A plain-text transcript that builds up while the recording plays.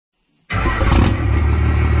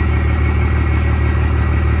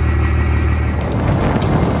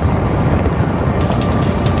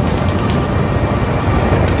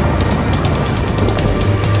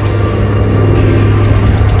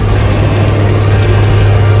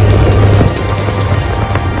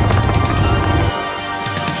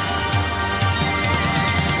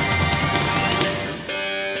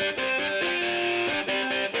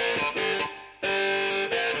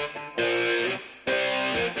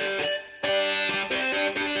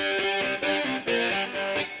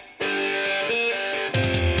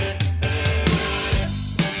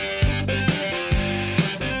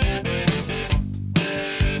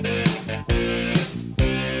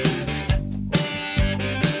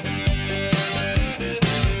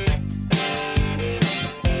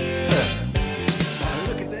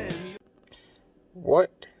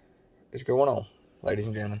is going on, ladies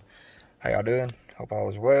and gentlemen? How y'all doing? Hope all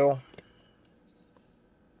is well.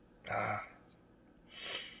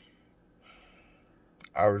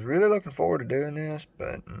 I was really looking forward to doing this,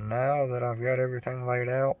 but now that I've got everything laid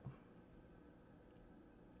out,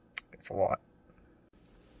 it's a lot.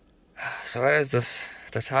 So as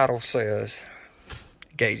the title says,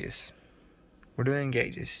 gauges. We're doing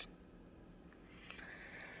gauges.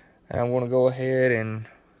 And I'm going to go ahead and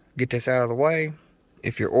get this out of the way.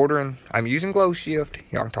 If you're ordering, I'm using glowshift.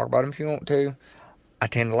 Y'all can talk about them if you want to. I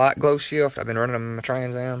tend to like glowshift. I've been running them in my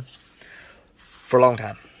Trans Am for a long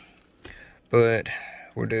time. But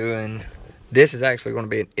we're doing, this is actually going to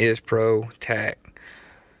be an Is Pro tack.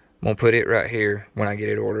 I'm going to put it right here when I get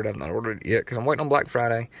it ordered. I've not ordered it yet because I'm waiting on Black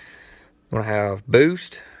Friday. I'm going to have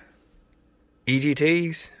boost,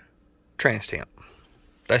 EGTs, trans temp.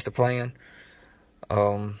 That's the plan. I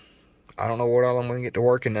don't know what all I'm going to get to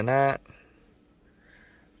working tonight.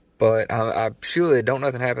 But I should, don't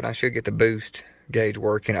nothing happen, I should get the boost gauge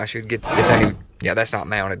working. I should get, this ain't even, yeah, that's not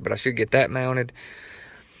mounted, but I should get that mounted.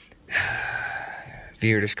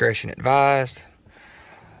 Viewer discretion advised.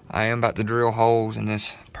 I am about to drill holes in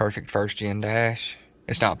this perfect first gen dash.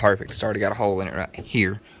 It's not perfect, it's already got a hole in it right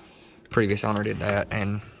here. Previous owner did that,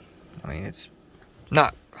 and I mean, it's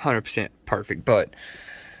not 100% perfect, but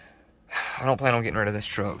I don't plan on getting rid of this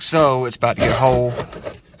truck. So it's about to get a hole.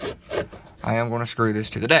 I am going to screw this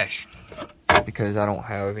to the dash because I don't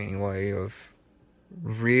have any way of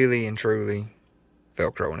really and truly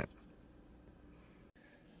velcroing it.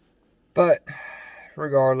 But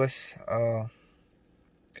regardless, I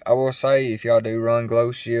will say, if y'all do run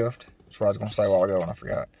glowshift, that's what I was going to say a while ago and I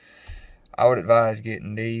forgot. I would advise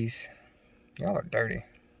getting these. Y'all are dirty.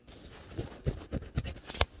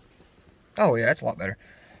 Oh yeah, that's a lot better.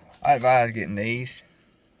 I advise getting these.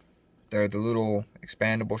 They're the little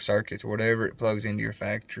expandable circuits or whatever. It plugs into your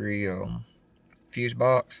factory fuse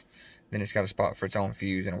box. Then it's got a spot for its own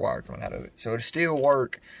fuse and a wire coming out of it. So it'll still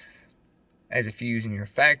work as a fuse in your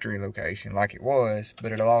factory location like it was,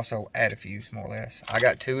 but it'll also add a fuse more or less. I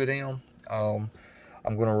got two of them. I'm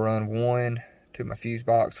going to run one to my fuse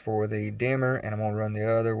box for the dimmer, and I'm going to run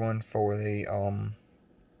the other one for the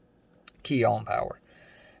key on power.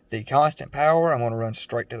 The constant power I'm going to run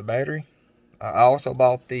straight to the battery. I also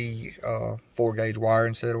bought the 4-gauge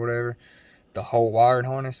wiring set or whatever, the whole wiring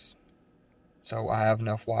harness. So I have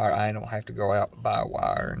enough wire. I don't have to go out and buy a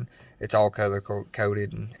wire, and it's all color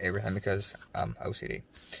coded and everything because I'm OCD.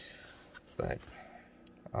 But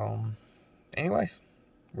anyways,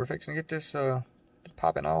 we're fixing to get this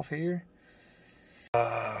popping off here.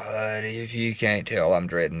 If you can't tell, I'm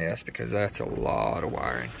dreading this because that's a lot of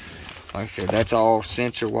wiring. Like I said, that's all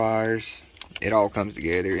sensor wires. It all comes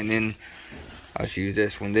together, and then I'll just use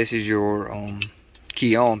this one. This is your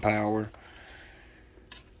key on power.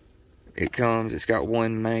 It's got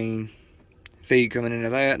one main feed coming into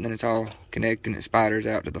that, and then it's all connecting. It spiders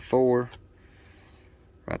out to the 4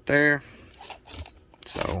 right there.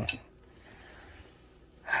 So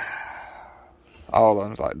all of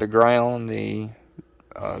them's like the ground.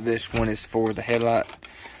 This one is for the headlight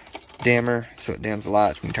dimmer, so it dims the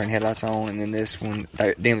lights when you turn headlights on, and then this one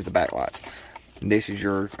dims the backlights. This is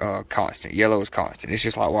your constant. Yellow is constant. It's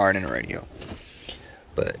just like wiring in a radio.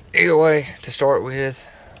 But either way, to start with,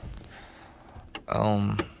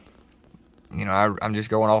 you know, I'm just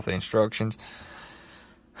going off the instructions.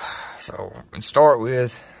 So, to start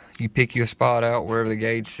with, you pick your spot out wherever the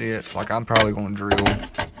gauge sits. Like, I'm probably going to drill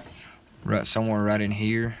right somewhere right in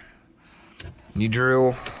here. You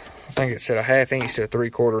drill, I think it said a 1/2 inch to a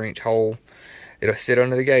 3/4 inch hole. It'll sit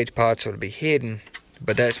under the gauge pod, so it'll be hidden.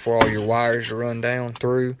 But that's for all your wires to run down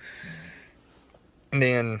through. And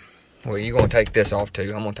then, well, you're going to take this off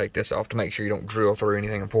too. I'm going to take this off to make sure you don't drill through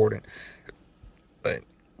anything important. But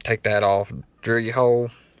take that off, drill your hole,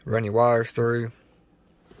 run your wires through.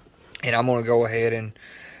 And I'm going to go ahead and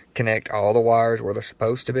connect all the wires where they're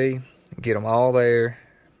supposed to be. Get them all there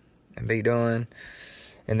and be done.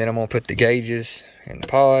 And then I'm going to put the gauges in the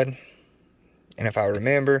pod. And if I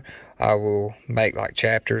remember, I will make like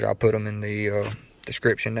chapters. I'll put them in the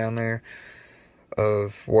description down there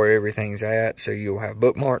of where everything's at, so you'll have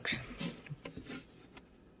bookmarks.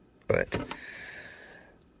 But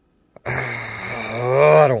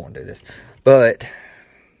I don't want to do this, but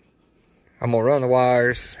I'm gonna run the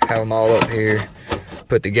wires, have them all up here,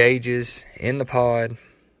 put the gauges in the pod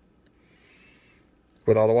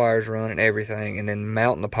with all the wires run and everything, and then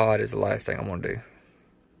mounting the pod is the last thing I'm gonna do.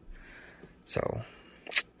 So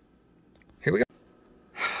here we go.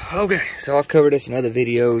 Okay, so I've covered this in other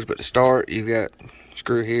videos, but to start, you've got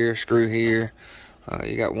screw here,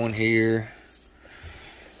 you got one here.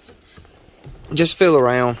 Just feel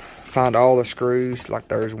around find all the screws. Like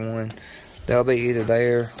there's one. They'll be either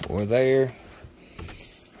there or there.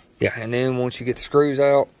 Yeah, and then once you get the screws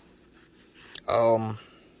out,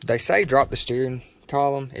 they say drop the steering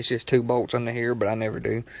column. It's just 2 bolts under here, but I never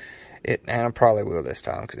do. And I probably will this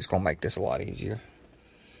time because it's going to make this a lot easier.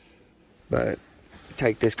 But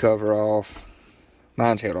take this cover off.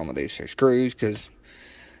 Mine's held on with these 2 screws because,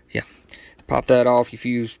 yeah, pop that off. Your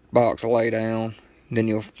fuse box will lay down. Then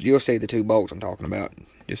you'll see the 2 bolts I'm talking about.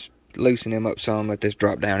 Just loosen them up some, let this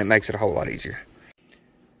drop down. It makes it a whole lot easier.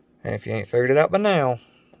 And if you ain't figured it out by now,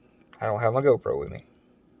 I don't have my GoPro with me.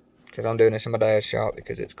 Because I'm doing this in my dad's shop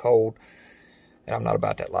because it's cold. And I'm not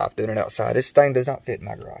about that life doing it outside. This thing does not fit in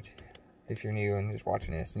my garage. If you're new and just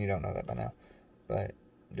watching this and you don't know that by now. But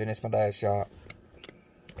I'm doing this in my dad's shop.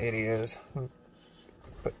 It is,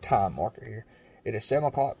 put time marker here. It is 7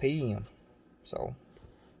 o'clock p.m. So,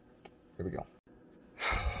 here we go.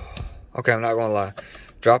 Okay, I'm not going to lie.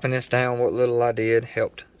 Dropping this down, what little I did,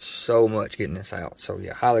 helped so much getting this out. So,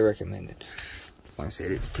 yeah, highly recommend it. Like I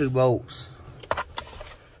said, it's 2 bolts.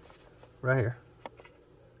 Right here.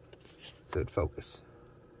 Good focus.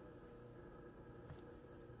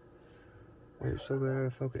 We're so bad out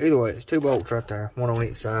of focus. Either way, it's 2 bolts right there. 1 on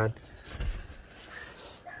each side.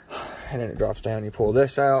 And then it drops down. You pull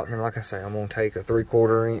this out. And then, like I say, I'm going to take a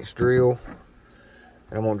 3/4 inch drill.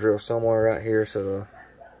 And I'm going to drill somewhere right here so the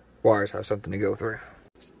wires have something to go through.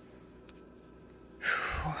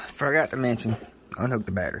 Forgot to mention, unhook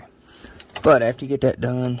the battery. But after you get that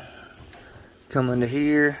done, come into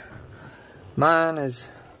here. Mine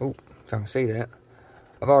is, oh, if I can see that.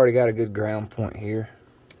 I've already got a good ground point here.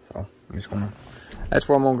 So I'm just gonna, that's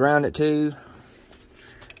where I'm gonna ground it to.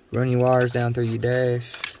 Run your wires down through your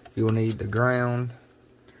dash. You'll need the ground,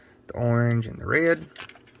 the orange, and the red.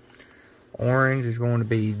 Orange is going to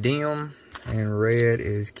be dim, and red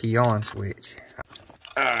is key on switch.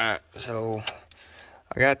 Alright, so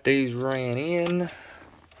I got these ran in.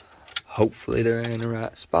 Hopefully they're in the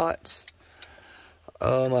right spots.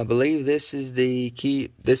 I believe this is the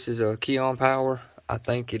key. This is a key on power. I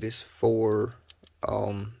think it is for,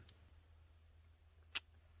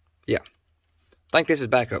 yeah. I think this is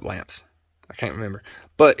backup lamps. I can't remember.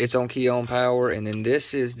 But it's on key on power. And then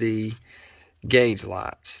this is the gauge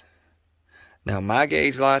lights. Now, my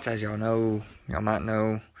gauge lights, as y'all know, y'all might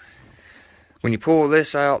know, when you pull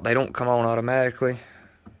this out, they don't come on automatically.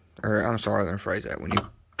 Or, I'm sorry, let me phrase that. When you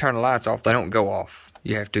turn the lights off, they don't go off.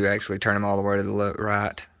 You have to actually turn them all the way to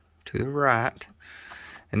the right.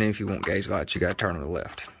 And then if you want gauge lights, you got to turn them to the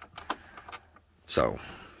left. So,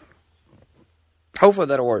 hopefully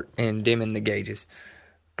that'll work in dimming the gauges.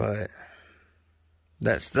 But,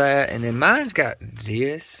 that's that. And then mine's got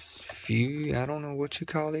this fuse. I don't know what you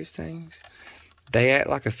call these things. They act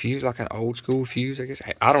like a fuse, like an old school fuse, I guess.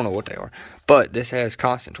 I don't know what they are. But this has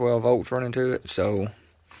constant 12 volts running to it. So,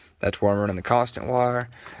 that's where I'm running the constant wire.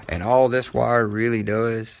 And all this wire really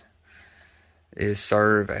does is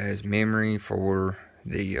serve as memory for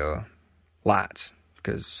the lights.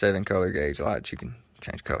 Because 7 color gauge lights, you can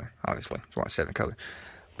change color, obviously. That's why it's 7 color.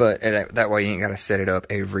 But that way you ain't got to set it up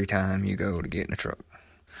every time you go to get in the truck.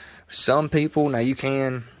 Some people, now you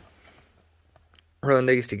can run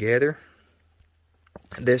these together.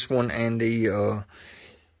 This one and the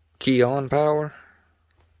key on power.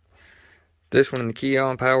 This one and the key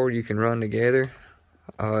on power you can run together.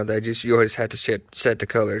 You always have to set the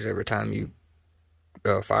colors every time you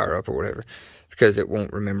fire up or whatever, because it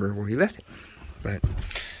won't remember where you left it.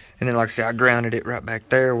 And then, like I said, I grounded it right back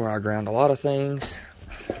there where I ground a lot of things.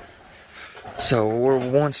 So we're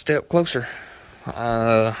one step closer.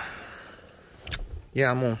 Yeah,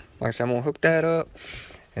 I'm gonna hook that up,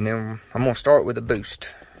 and then I'm gonna start with a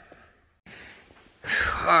boost.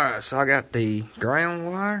 All right, so I got the ground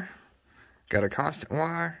wire. Got a constant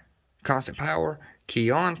wire, constant power,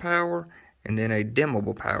 key on power, and then a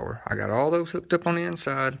dimmable power. I got all those hooked up on the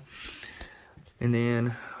inside. And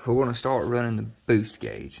then we're going to start running the boost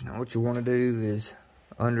gauge. Now what you want to do is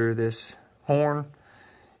under this horn,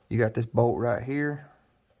 you got this bolt right here.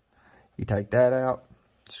 You take that out,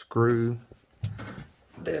 screw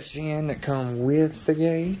this in that comes with the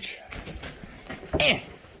gauge.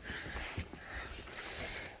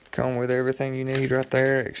 Come with everything you need right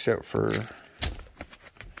there, except for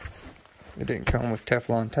it didn't come with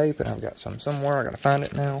Teflon tape, and I've got some somewhere. I gotta find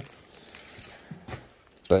it now.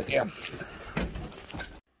 But yeah.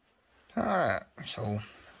 Alright, so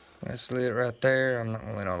that's it right there. I'm not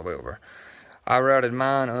gonna lean all the way over. I routed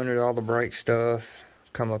mine under all the brake stuff,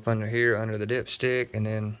 come up under here, under the dipstick, and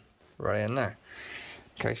then right in there.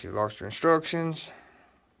 In case you lost your instructions,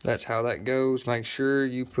 that's how that goes. Make sure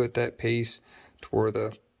you put that piece to where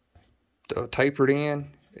the tapered end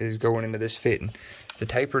is going into this fitting. The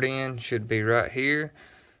tapered end should be right here,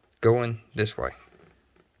 going this way,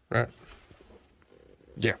 right?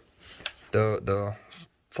 Yeah. The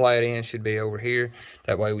flat end should be over here.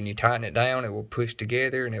 That way when you tighten it down, it will push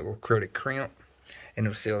together and it will create a crimp and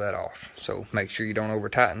it'll seal that off. So make sure you don't over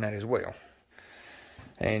tighten that as well.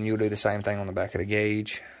 And you'll do the same thing on the back of the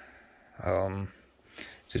gauge.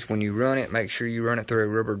 Just when you run it, make sure you run it through a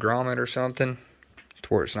rubber grommet or something to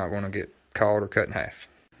where it's not going to get caught or cut in half.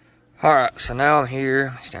 Alright, so now I'm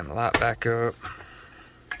here. Stand the light back up.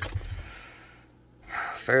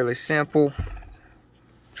 Fairly simple.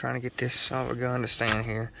 Trying to get this son of a gun to stand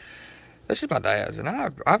here. This is my dad's, and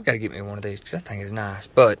I've got to get me one of these because that thing is nice.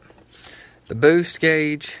 But the boost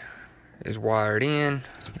gauge is wired in.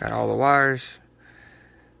 Got all the wires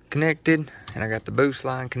connected, and I got the boost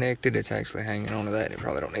line connected. It's actually hanging onto that. It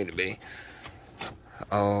probably don't need to be.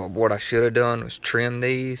 What I should have done was trim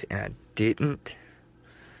these, and I didn't.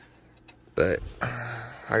 But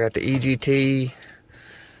I got the EGT.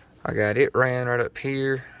 I got it ran right up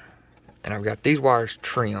here. And I've got these wires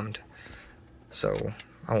trimmed, so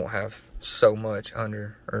I won't have so much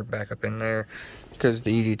under or back up in there, because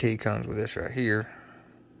the EGT comes with this right here,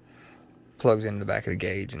 plugs into the back of the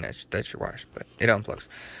gauge, and that's your wires, but it unplugs.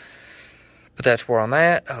 But that's where I'm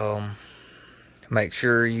at. Make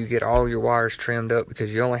sure you get all your wires trimmed up,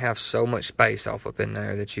 because you only have so much space off up in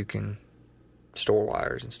there that you can store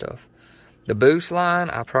wires and stuff. The boost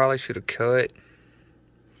line I probably should have cut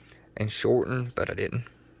and shortened, but I didn't.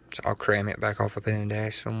 So I'll cram it back off up in the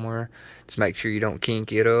dash somewhere. Just make sure you don't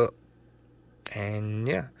kink it up. And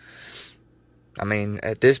yeah. I mean,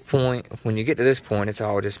 at this point, when you get to this point, it's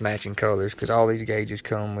all just matching colors. Because all these gauges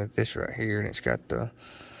come with this right here. And it's got the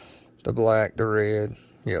black, the red,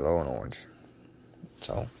 yellow, and orange.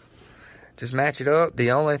 So, just match it up.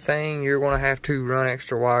 The only thing you're going to have to run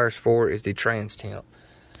extra wires for is the trans temp.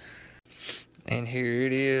 And here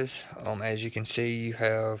it is. As you can see, you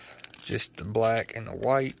have just the black and the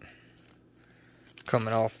white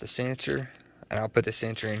coming off the sensor, and I'll put the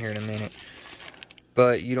sensor in here in a minute.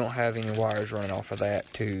 But you don't have any wires running off of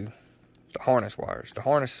that to the harness wires. The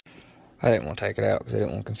harness, I didn't want to take it out because I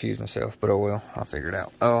didn't want to confuse myself, but oh well, I'll figure it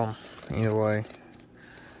out. Either way,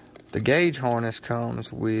 the gauge harness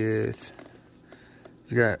comes with,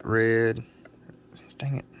 you got red,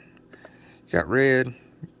 dang it, you got red,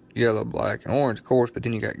 yellow, black, and orange, of course, but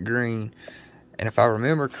then you got green. And if I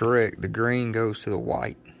remember correct, the green goes to the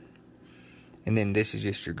white. And then this is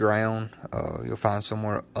just your ground. You'll find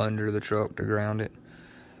somewhere under the truck to ground it.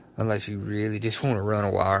 Unless you really just want to run a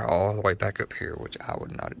wire all the way back up here, which I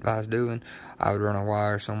would not advise doing. I would run a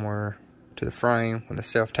wire somewhere to the frame with a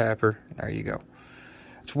self-tapper. There you go.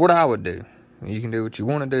 That's what I would do. You can do what you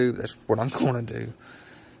want to do. That's what I'm going to do.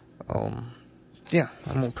 Yeah,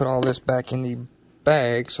 I'm going to put all this back in the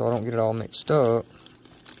bag so I don't get it all mixed up.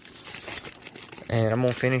 And I'm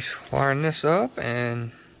going to finish wiring this up,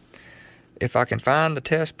 and if I can find the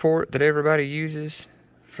test port that everybody uses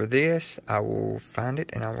for this, I will find it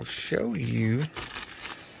and I will show you.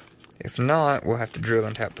 If not, we'll have to drill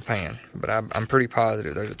and tap the pan. But I'm pretty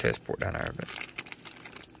positive there's a test port down there. But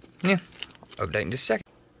yeah, update in just a second.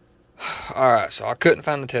 Alright, so I couldn't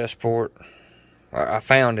find the test port. I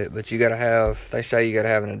found it, but you gotta have, they say you gotta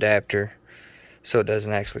have an adapter so it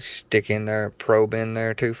doesn't actually stick in there, probe in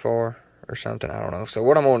there too far or something, I don't know. So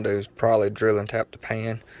what I'm gonna do is probably drill and tap the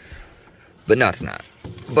pan, but not tonight.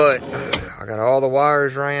 But I got all the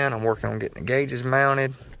wires ran. I'm working on getting the gauges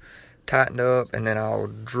mounted, tightened up, and then I'll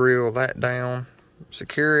drill that down,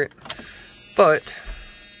 secure it. But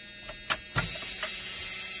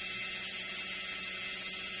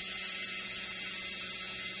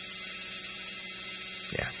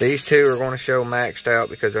yeah, these two are going to show maxed out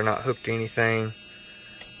because they're not hooked to anything.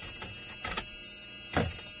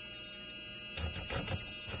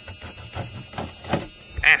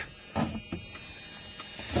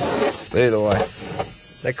 But either way,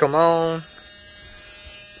 they come on.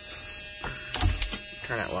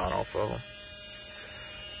 Turn that light off of them.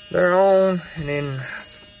 They're on, and then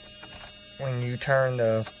when you turn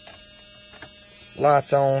the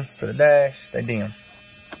lights on for the dash, they dim.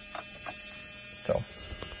 So,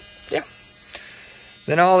 yeah.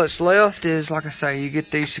 Then all that's left is, like I say, you get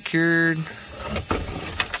these secured.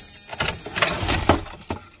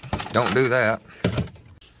 Don't do that.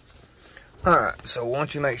 Alright, so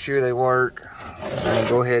once you make sure they work, then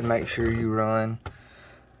go ahead and make sure you run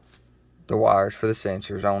the wires for the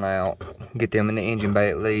sensors on out. Get them in the engine bay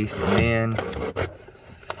at least, and then,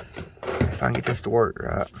 if I can get this to work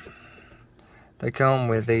right, they come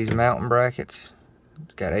with these mounting brackets.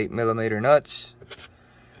 It's got 8mm nuts.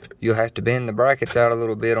 You'll have to bend the brackets out a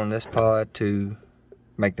little bit on this pod to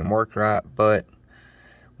make them work right. But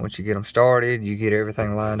once you get them started, you get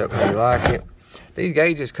everything lined up how you like it. These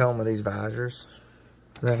gauges come with these visors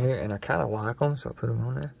right here, and I kind of like them, so I put them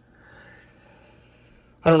on there.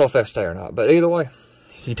 I don't know if they'll stay or not, but either way,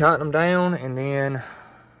 you tighten them down, and then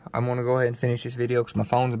I'm going to go ahead and finish this video because my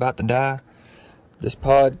phone's about to die. This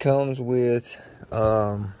pod comes with,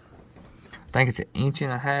 I think it's an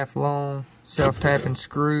 1.5 inch long self-tapping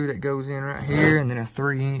screw that goes in right here, and then a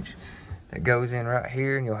 3-inch that goes in right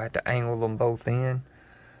here, and you'll have to angle them both in.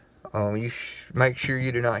 You make sure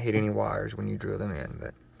you do not hit any wires when you drill them in.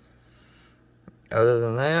 But other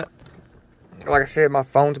than that, like I said, my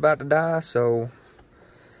phone's about to die, so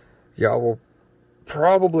y'all will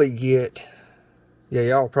probably get,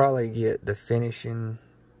 y'all probably get the finishing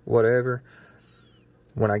whatever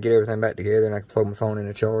when I get everything back together and I can plug my phone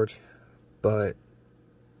into charge. But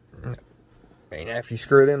and if you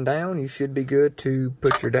screw them down, you should be good to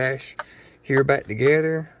put your dash here back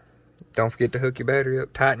together. Don't forget to hook your battery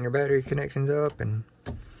up, tighten your battery connections up, and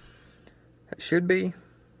that should be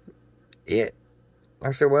it. Like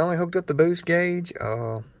I said, we only hooked up the boost gauge.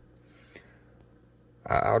 I'll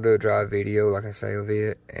do a drive video, like I say, of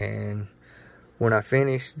it, and when I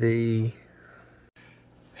finish the,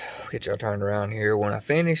 get y'all turned around here, when I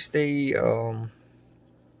finish the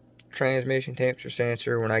transmission temperature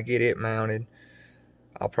sensor, when I get it mounted,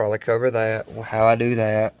 I'll probably cover that, how I do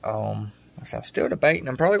that. I'm still debating.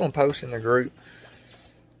 I'm probably going to post in the group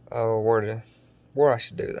where I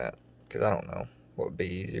should do that, because I don't know what would be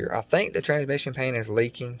easier. I think the transmission pan is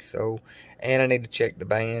leaking, so, and I need to check the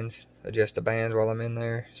bands, adjust the bands while I'm in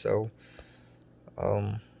there. So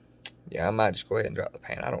yeah, I might just go ahead and drop the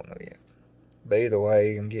pan. I don't know yet, but either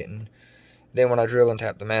way, I'm getting, then when I drill and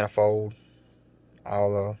tap the manifold,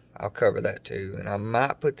 I'll cover that too. And I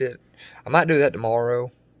might put that, I might do that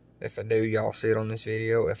tomorrow. If I do, y'all see it on this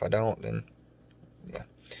video. If I don't, then yeah,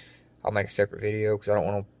 I'll make a separate video, because I don't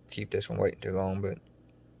want to keep this one waiting too long. But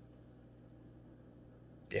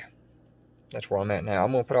yeah, that's where I'm at now.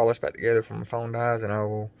 I'm going to put all this back together before my phone dies, and I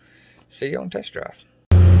will see you on test drive.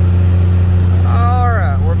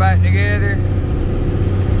 Alright, we're back together.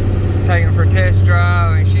 Taking her for a test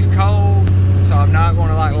drive. I mean, she's cold, so I'm not going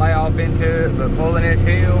to like lay off into it, but pulling this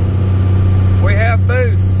hill, we have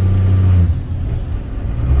boost.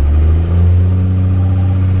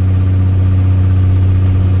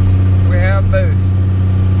 Boost.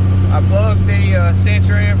 I plugged the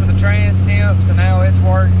sensor in for the trans temp, so now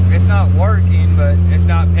it's not working, but it's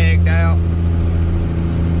not pegged out.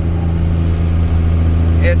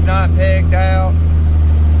 It's not pegged out.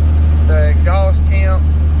 The exhaust temp,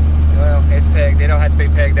 well, it's pegged. It'll have to be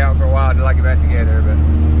pegged out for a while to like it back together, but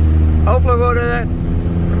hopefully we'll do that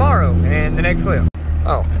tomorrow in the next flip.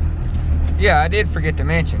 Oh, yeah, I did forget to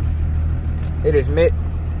mention, it is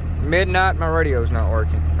midnight. My radio's not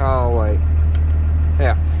working. Oh, wait.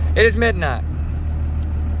 Yeah, it is midnight.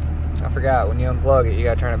 I forgot, when you unplug it, you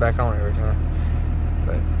gotta turn it back on every time.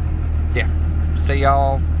 But yeah, see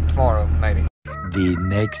y'all tomorrow, maybe. The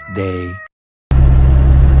next day.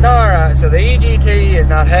 Alright, so the EGT is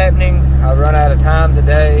not happening. I've run out of time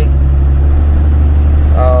today.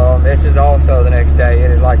 This is also the next day. It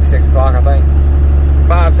is like 6 o'clock, I think.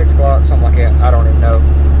 5, 6 o'clock, something like that. I don't even know.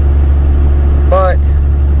 But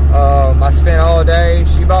I spent all day.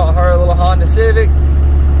 She bought her a little Honda Civic,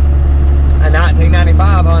 a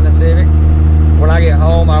 1995 Honda Civic. When I get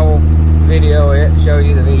home, I will video it, show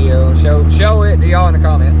you the video, show it to y'all in the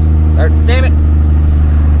comments. Damn it!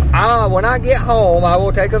 When I get home, I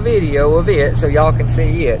will take a video of it so y'all can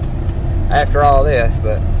see it after all this.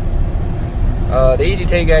 But the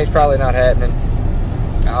EGT game's probably not happening.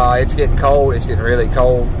 It's getting cold. It's getting really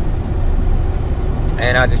cold.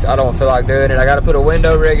 And I don't feel like doing it. I got to put a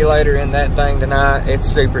window regulator in that thing tonight. It's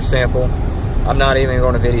super simple. I'm not even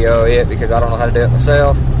going to video it because I don't know how to do it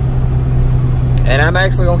myself. And I'm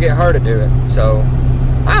actually going to get her to do it. So,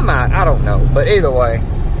 I might. I don't know. But either way,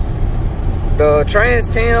 the trans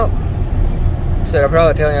temp, I'll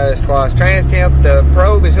probably tell you this twice. Trans temp, the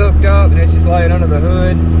probe is hooked up and it's just laying under the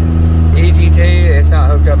hood. EGT, it's not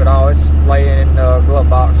hooked up at all. It's laying in the glove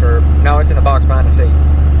box, or no, it's in the box behind the seat.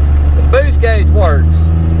 The boost gauge works,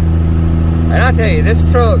 and I tell you, this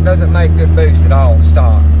truck doesn't make good boost at all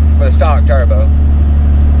stock, with a stock turbo.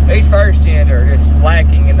 These first gens are just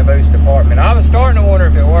lacking in the boost department. I was starting to wonder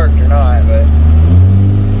if it worked or not, but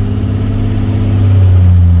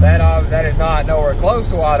that is not nowhere close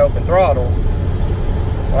to wide open throttle.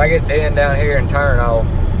 When I get the end down here and turn,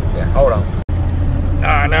 yeah, hold on.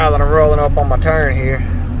 Alright, now that I'm rolling up on my turn here,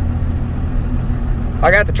 I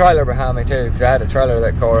got the trailer behind me too, because I had to trailer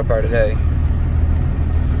that car up there today.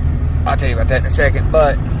 I'll tell you about that in a second,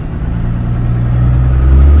 but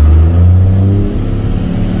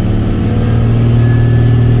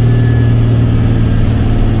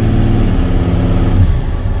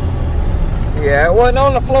Yeah, it wasn't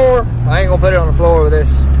on the floor. I ain't gonna put it on the floor with this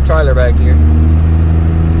trailer back here.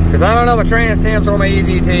 Cause I don't know my trans temps or my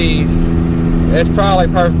EGTs. It's probably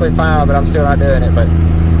perfectly fine, but I'm still not doing it. But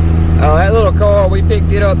that little car, we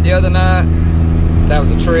picked it up the other night. That was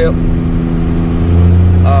a trip.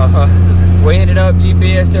 We ended up,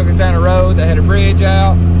 GPS took us down the road. They had a bridge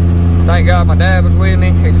out. Thank God my dad was with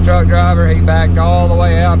me. He's a truck driver. He backed all the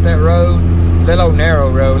way out that road. Little old narrow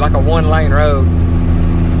road, like a 1-lane road.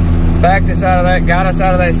 Backed us out of that, got us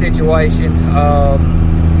out of that situation.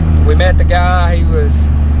 We met the guy. He was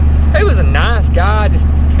a nice guy, just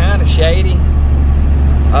kind of shady.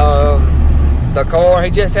 The car, he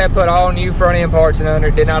just had put all new front end parts in under,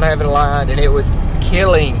 did not have it aligned, and it was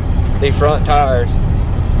killing the front tires.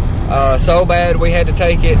 So bad we had to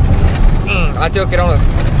take it. I took it on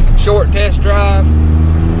a short test drive.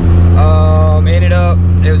 Ended up,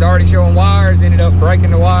 it was already showing wires, ended up breaking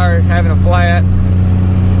the wires, having a flat.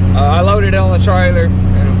 I loaded it on the trailer,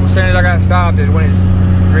 and as soon as I got stopped is when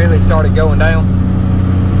it really started going down.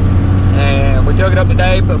 And we took it up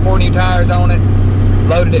today, put 4 new tires on it,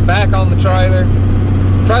 loaded it back on the trailer,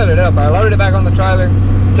 trailered it up. I loaded it back on the trailer,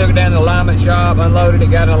 took it down to the alignment shop, unloaded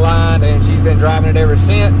it, got it aligned, and she's been driving it ever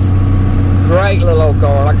since. Great little old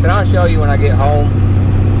car. Like I said, I'll show you when I get home.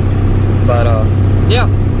 But yeah,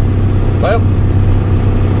 well,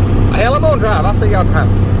 hell, I'm gonna drive. I'll see y'all at the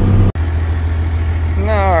house.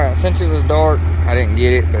 Alright, since it was dark, I didn't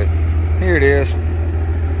get it, but here it is.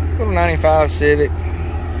 Little 95 Civic.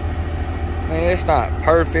 I mean, it's not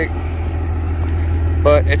perfect,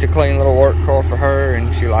 but it's a clean little work car for her,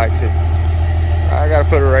 and she likes it. I gotta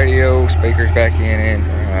put a radio, speakers back in it.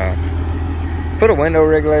 Put a window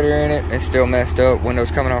regulator in it. It's still messed up.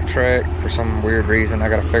 Window's coming off track for some weird reason. I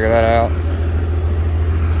gotta figure that out.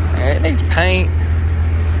 It needs paint.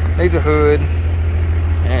 Needs a hood.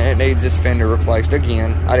 And it needs this fender replaced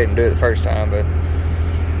again. I didn't do it the first time, but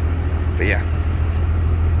yeah.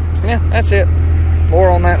 Yeah, that's it. More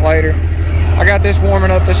on that later. I got this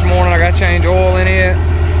warming up this morning. I got to change oil in it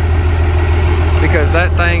because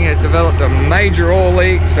that thing has developed a major oil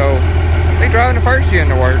leak. So I'll be driving the first gen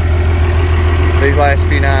to work these last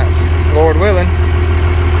few nights, Lord willing.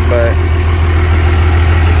 But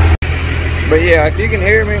yeah, if you can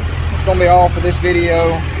hear me, it's gonna be all for this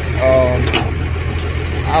video.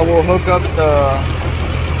 I will hook up the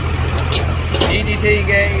EGT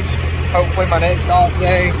gauge, hopefully my next off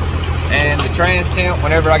day, and the trans temp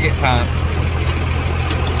whenever I get time.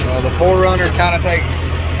 The 4Runner kind of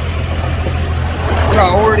takes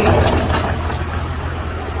priority.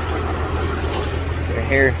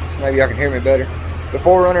 Here, maybe y'all can hear me better. The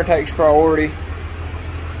 4Runner takes priority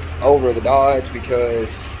over the Dodge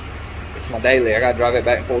because it's my daily. I gotta drive it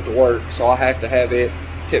back and forth to work, so I have to have it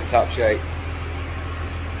tip-top shape.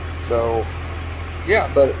 So yeah,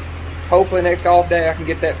 but hopefully next off day I can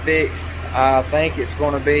get that fixed. I think it's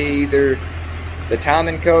going to be either the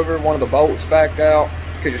timing cover, one of the bolts backed out,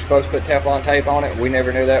 because you're supposed to put Teflon tape on it. We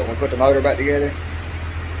never knew that when we put the motor back together.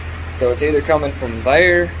 So it's either coming from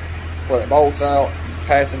there where the bolt's out,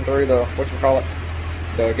 passing through the,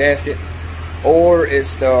 the gasket, or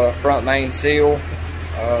it's the front main seal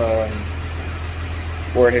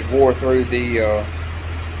where it has wore through the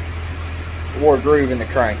wore groove in the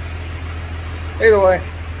crank. Either way,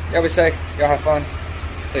 y'all be safe, y'all have fun.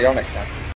 See y'all next time.